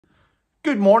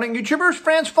Good morning, YouTubers,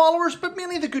 friends, followers, but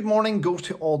mainly the good morning goes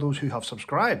to all those who have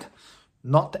subscribed,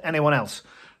 not to anyone else.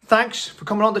 Thanks for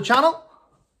coming on the channel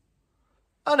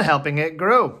and helping it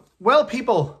grow. Well,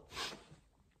 people,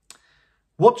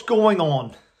 what's going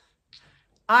on?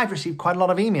 I've received quite a lot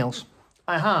of emails.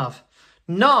 I have.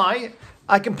 Now,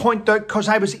 I can point out, because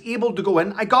I was able to go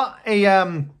in, I got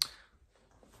a...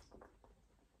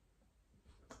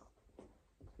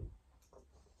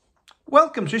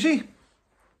 Welcome, Susie.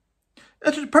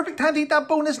 It's a perfect time to eat that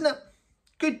bone, isn't it?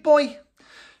 Good boy.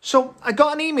 So I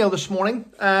got an email this morning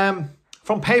from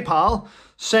PayPal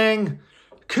saying,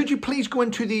 could you please go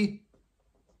into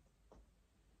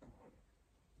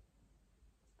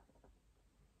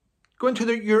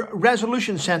your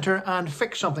resolution center and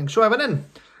fix something. So I went in,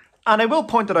 and I will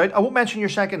point it out. I won't mention your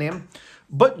second name,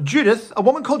 but Judith, a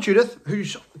woman called Judith,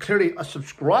 who's clearly a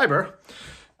subscriber,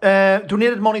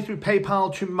 donated money through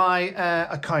PayPal to my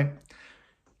account.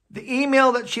 The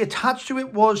email that she attached to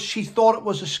it was she thought it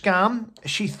was a scam.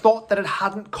 She thought that it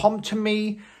hadn't come to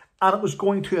me and it was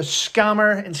going to a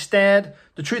scammer instead.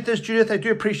 The truth is, Judith, I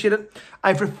do appreciate it.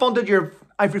 I've refunded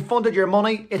your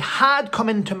money. It had come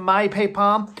into my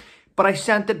PayPal, but I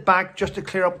sent it back just to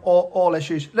clear up all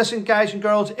issues. Listen, guys and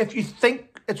girls, if you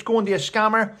think it's going to a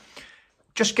scammer,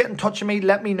 just get in touch with me.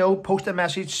 Let me know. Post a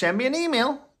message. Send me an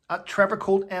email at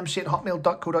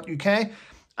trevorcoltmc@hotmail.co.uk,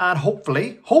 and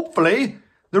hopefully,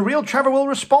 the real Trevor will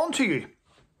respond to you.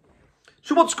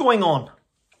 So what's going on?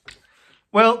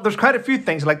 Well, there's quite a few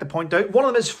things I'd like to point out. One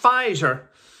of them is Pfizer,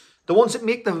 the ones that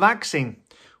make the vaccine.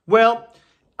 Well,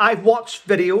 I've watched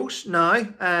videos now,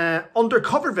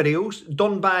 undercover videos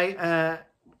done by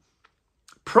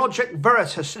Project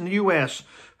Veritas in the US,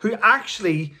 who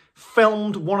actually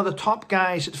filmed one of the top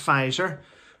guys at Pfizer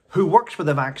who works with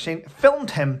the vaccine,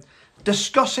 filmed him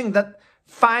discussing that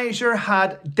Pfizer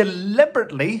had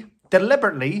deliberately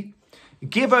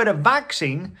give out a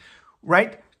vaccine,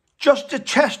 right, just to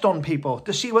test on people,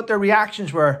 to see what their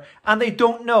reactions were, and they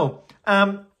don't know.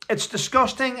 It's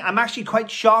disgusting. I'm actually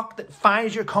quite shocked that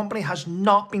Pfizer company has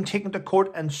not been taken to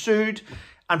court and sued,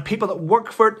 and people that work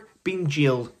for it being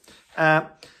jailed.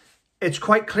 It's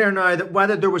quite clear now that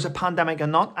whether there was a pandemic or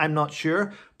not, I'm not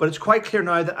sure, but it's quite clear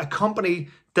now that a company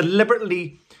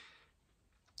deliberately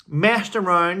messed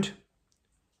around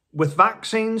with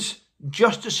vaccines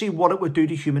just to see what it would do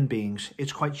to human beings.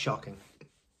 It's quite shocking.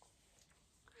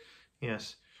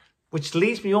 Yes. Which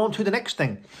leads me on to the next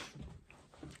thing.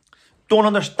 Don't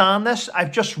understand this.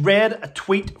 I've just read a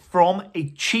tweet from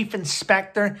a chief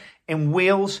inspector in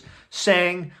Wales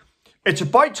saying, it's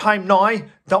about time now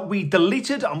that we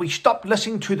deleted and we stopped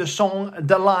listening to the song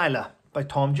Delilah by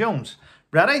Tom Jones.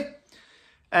 Ready?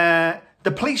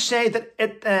 The police say that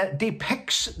it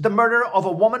depicts the murder of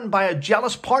a woman by a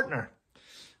jealous partner.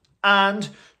 And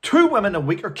 2 women a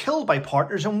week are killed by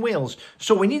partners in Wales.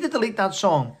 So we need to delete that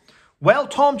song. Well,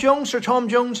 Sir Tom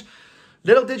Jones,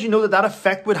 little did you know that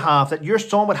effect would have, that your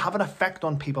song would have an effect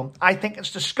on people. I think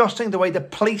it's disgusting the way the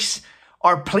police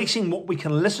are policing what we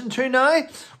can listen to now,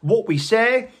 what we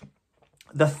say,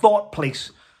 the thought police.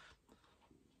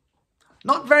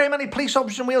 Not very many police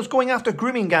officers in Wales going after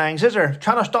grooming gangs, is there?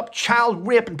 Trying to stop child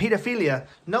rape and paedophilia.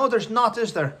 No, there's not,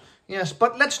 is there? Yes,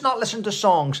 but let's not listen to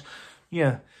songs.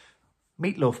 Yeah.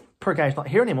 Meatloaf, poor guy's not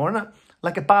here anymore, isn't it?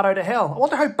 Like a bat out of hell. I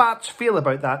wonder how bats feel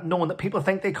about that, knowing that people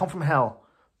think they come from hell.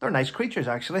 They're nice creatures,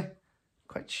 actually.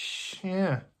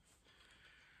 Yeah.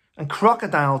 And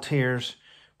Crocodile Tears.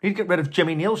 We need to get rid of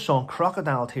Jimmy Neal's song,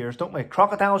 Crocodile Tears, don't we?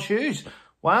 Crocodile Shoes.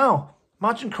 Wow.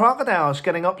 Imagine crocodiles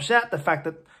getting upset at the fact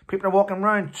that people are walking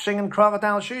around singing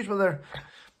Crocodile Shoes with their...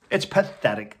 It's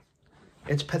pathetic.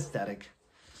 It's pathetic.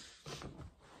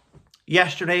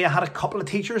 Yesterday, I had a couple of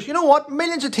teachers. You know what?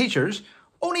 Millions of teachers.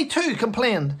 Only 2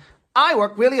 complained. I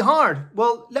work really hard.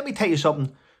 Well, let me tell you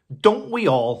something. Don't we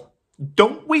all?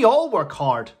 Don't we all work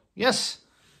hard? Yes.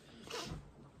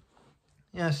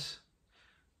 Yes.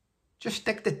 Just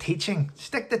stick to teaching.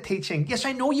 Stick to teaching. Yes,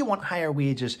 I know you want higher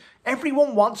wages.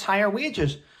 Everyone wants higher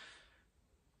wages.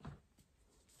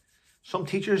 Some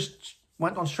teachers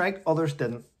went on strike. Others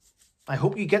didn't. I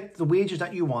hope you get the wages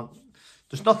that you want.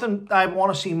 There's nothing I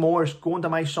want to see more is going to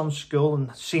my son's school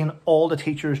and seeing all the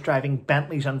teachers driving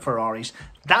Bentleys and Ferraris.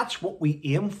 That's what we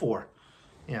aim for.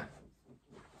 Yeah.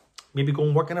 Maybe go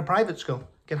and work in a private school.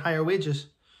 Get higher wages.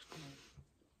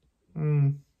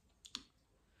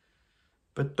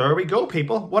 But there we go,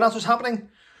 people. What else was happening?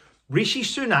 Rishi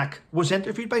Sunak was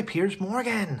interviewed by Piers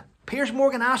Morgan. Piers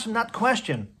Morgan asked him that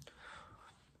question.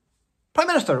 Prime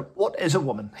Minister, what is a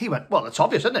woman? He went, well, it's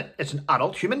obvious, isn't it? It's an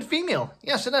adult human female.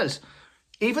 Yes, it is.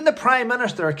 Even the Prime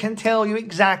Minister can tell you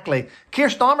exactly. Keir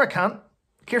Starmer can't.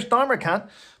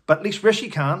 But at least Rishi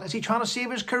can. Is he trying to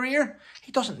save his career?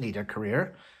 He doesn't need a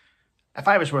career. If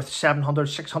I was worth 700,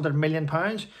 600 million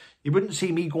pounds, you wouldn't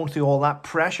see me going through all that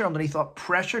pressure, underneath that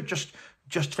pressure, just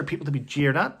for people to be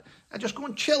jeered at. I just go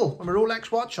and chill with my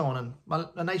Rolex watch on and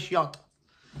a nice yacht,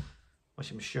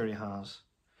 which I'm sure he has.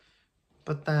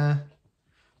 But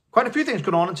quite a few things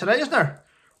going on in today, isn't there?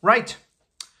 Right.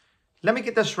 Let me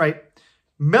get this right.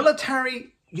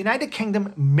 United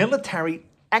Kingdom military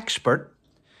expert,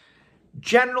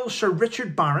 General Sir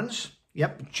Richard Barnes,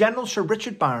 General Sir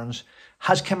Richard Barnes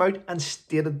has come out and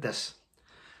stated this.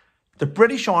 The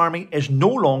British Army is no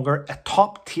longer a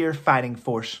top-tier fighting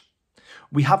force.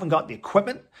 We haven't got the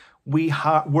equipment.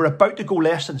 We're about to go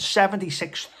less than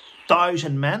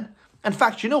 76,000 men. In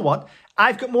fact, you know what?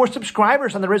 I've got more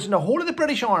subscribers than there is in the whole of the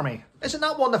British Army. Isn't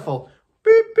that wonderful?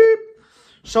 Beep, beep.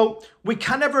 So we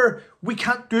can't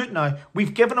do it now.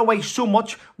 We've given away so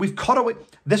much. We've cut away.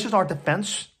 This is our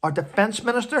defence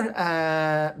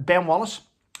minister, Ben Wallace.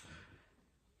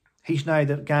 He's now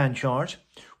the guy in charge.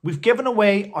 We've given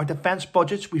away our defence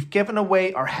budgets. We've given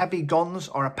away our heavy guns,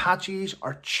 our Apaches,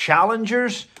 our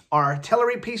Challengers, our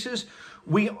artillery pieces.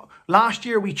 Last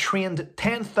year, we trained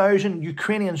 10,000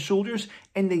 Ukrainian soldiers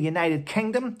in the United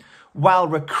Kingdom, while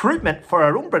recruitment for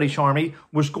our own British Army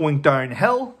was going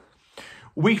downhill.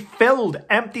 We filled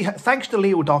empty, thanks to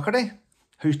Leo Doherty,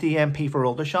 who's the MP for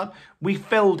Aldershot, we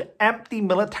filled empty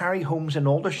military homes in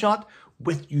Aldershot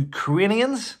with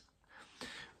Ukrainians.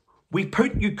 We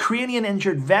put Ukrainian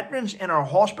injured veterans in our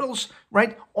hospitals,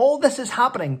 right? All this is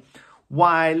happening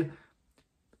while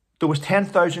there was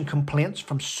 10,000 complaints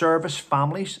from service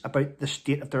families about the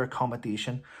state of their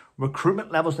accommodation.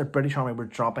 Recruitment levels in the British Army were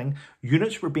dropping.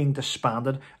 Units were being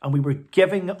disbanded. And we were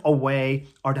giving away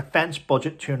our defence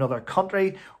budget to another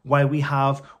country while we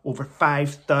have over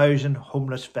 5,000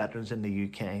 homeless veterans in the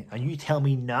UK. And you tell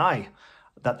me now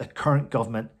that the current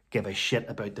government give a shit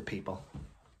about the people.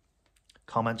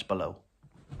 Comments below.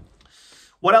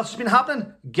 What else has been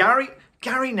happening? Gary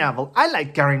Neville. I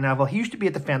like Gary Neville. He used to be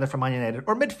a defender for Man United,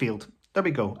 or midfield. There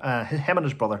we go. Him and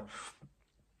his brother.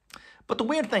 But the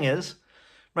weird thing is,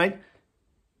 right,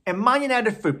 a Man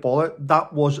United footballer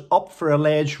that was up for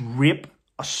alleged rape,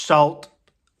 assault,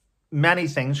 many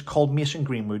things, called Mason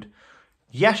Greenwood,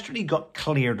 yesterday got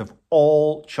cleared of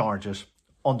all charges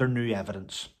under new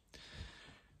evidence.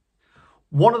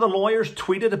 One of the lawyers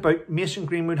tweeted about Mason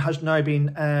Greenwood has now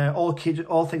been, all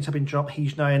things have been dropped.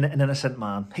 He's now an innocent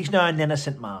man. He's now an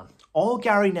innocent man. All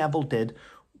Gary Neville did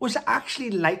was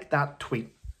actually like that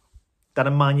tweet that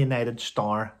a Man United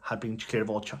star had been cleared of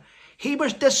all charges. He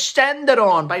was descended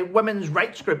on by women's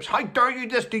rights groups. How dare you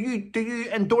this? Do you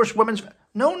endorse women's?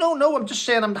 No. I'm just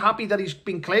saying I'm happy that he's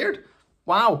been cleared.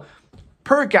 Wow.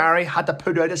 Poor Gary had to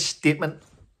put out a statement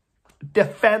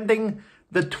defending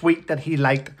the tweet that he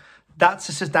liked.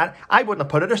 That's that. I wouldn't have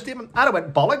put out a statement. I'd have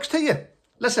went bollocks to you.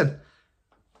 Listen,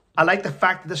 I like the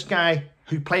fact that this guy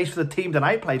who plays for the team that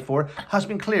I played for has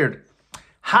been cleared.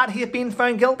 Had he been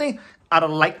found guilty, I'd have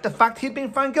liked the fact he'd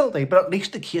been found guilty, but at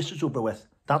least the case is over with.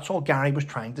 That's all Gary was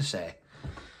trying to say.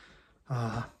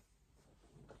 Now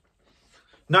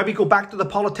we go back to the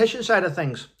politician side of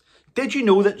things. Did you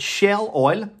know that Shell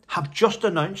Oil have just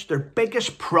announced their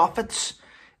biggest profits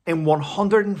in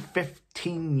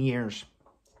 115 years?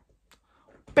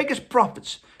 Biggest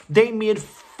profits. They made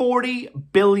 40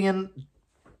 billion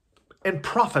in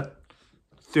profit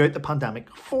throughout the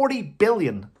pandemic. 40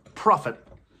 billion profit.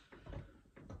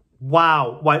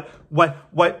 Wow.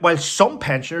 While some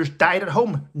pensioners died at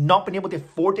home, not being able to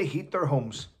afford to heat their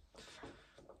homes.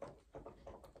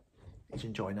 He's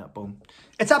enjoying that, boom.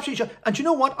 It's absolutely... And do you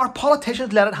know what? Our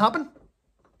politicians let it happen.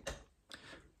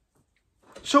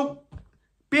 So,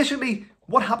 basically,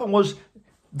 what happened was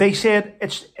they said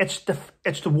it's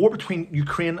the war between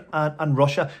Ukraine and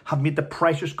Russia have made the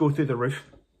prices go through the roof.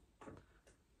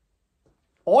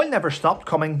 Oil never stopped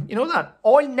coming. You know that?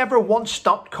 Oil never once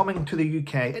stopped coming to the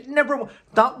UK. It never...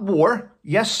 That war,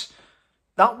 yes,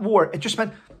 that war, it just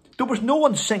meant there was no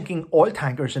one sinking oil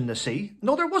tankers in the sea.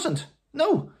 No, there wasn't.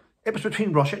 No. It was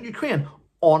between Russia and Ukraine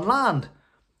on land.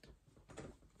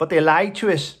 But they lied to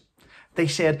us. They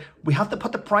said, we have to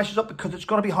put the prices up because it's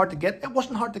going to be hard to get. It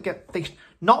wasn't hard to get.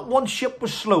 Not one ship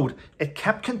was slowed. It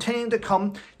kept continuing to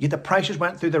come, yet the prices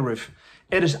went through the roof.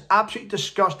 It is absolutely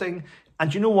disgusting.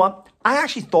 And you know what? I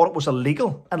actually thought it was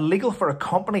illegal for a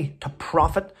company to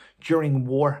profit during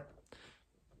war.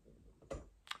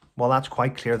 Well, that's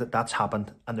quite clear that that's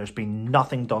happened, and there's been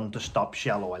nothing done to stop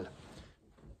Shell Oil.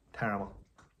 Terrible.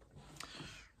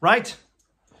 Right.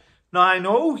 Now, I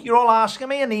know you're all asking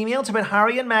me in emails about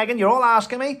Harry and Meghan. You're all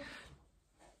asking me.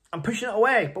 I'm pushing it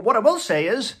away. But what I will say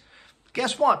is,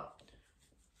 guess what?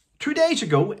 2 days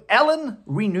ago, Ellen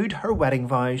renewed her wedding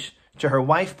vows to her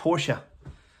wife, Portia.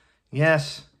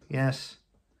 Yes, yes.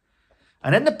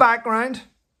 And in the background,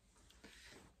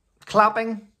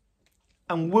 clapping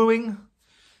and wooing,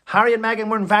 Harry and Meghan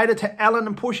were invited to Ellen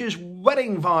and Portia's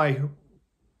wedding vow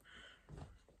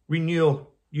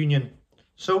renewal union.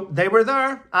 So they were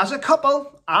there as a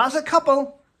couple,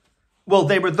 Well,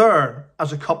 they were there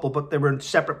as a couple, but they were in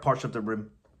separate parts of the room,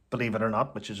 believe it or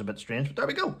not, which is a bit strange, but there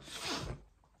we go.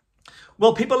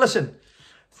 Well, people, listen,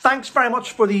 thanks very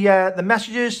much for the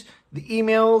messages, the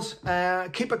emails.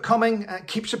 Keep it coming.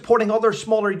 Keep supporting other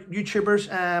smaller YouTubers.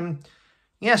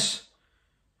 Yes,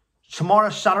 tomorrow,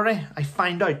 Saturday, I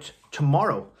find out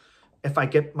tomorrow if I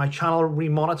get my channel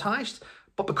remonetized.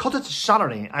 But because it's a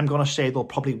Saturday, I'm going to say they'll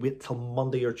probably wait till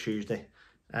Monday or Tuesday.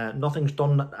 Nothing's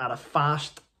done at a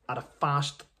fast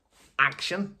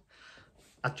action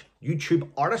at YouTube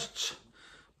artists.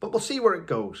 But we'll see where it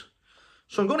goes.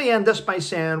 So I'm going to end this by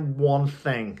saying one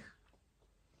thing.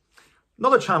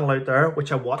 Another channel out there, which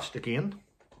I watched again.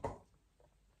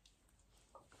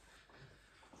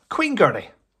 Queen Gertie.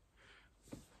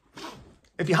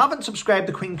 If you haven't subscribed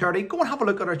to Queen Gertie, go and have a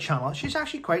look at her channel. She's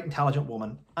actually quite an intelligent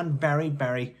woman and very,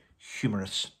 very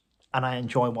humorous. And I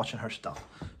enjoy watching her stuff.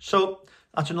 So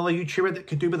that's another YouTuber that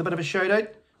could do with a bit of a shout out.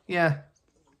 Yeah.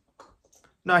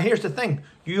 Now here's the thing.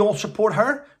 You all support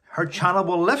her. Her channel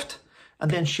will lift. And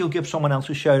then she'll give someone else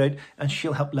a shout out. And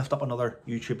she'll help lift up another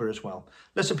YouTuber as well.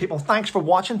 Listen, people. Thanks for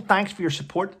watching. Thanks for your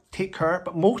support. Take care.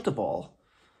 But most of all,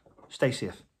 stay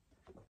safe.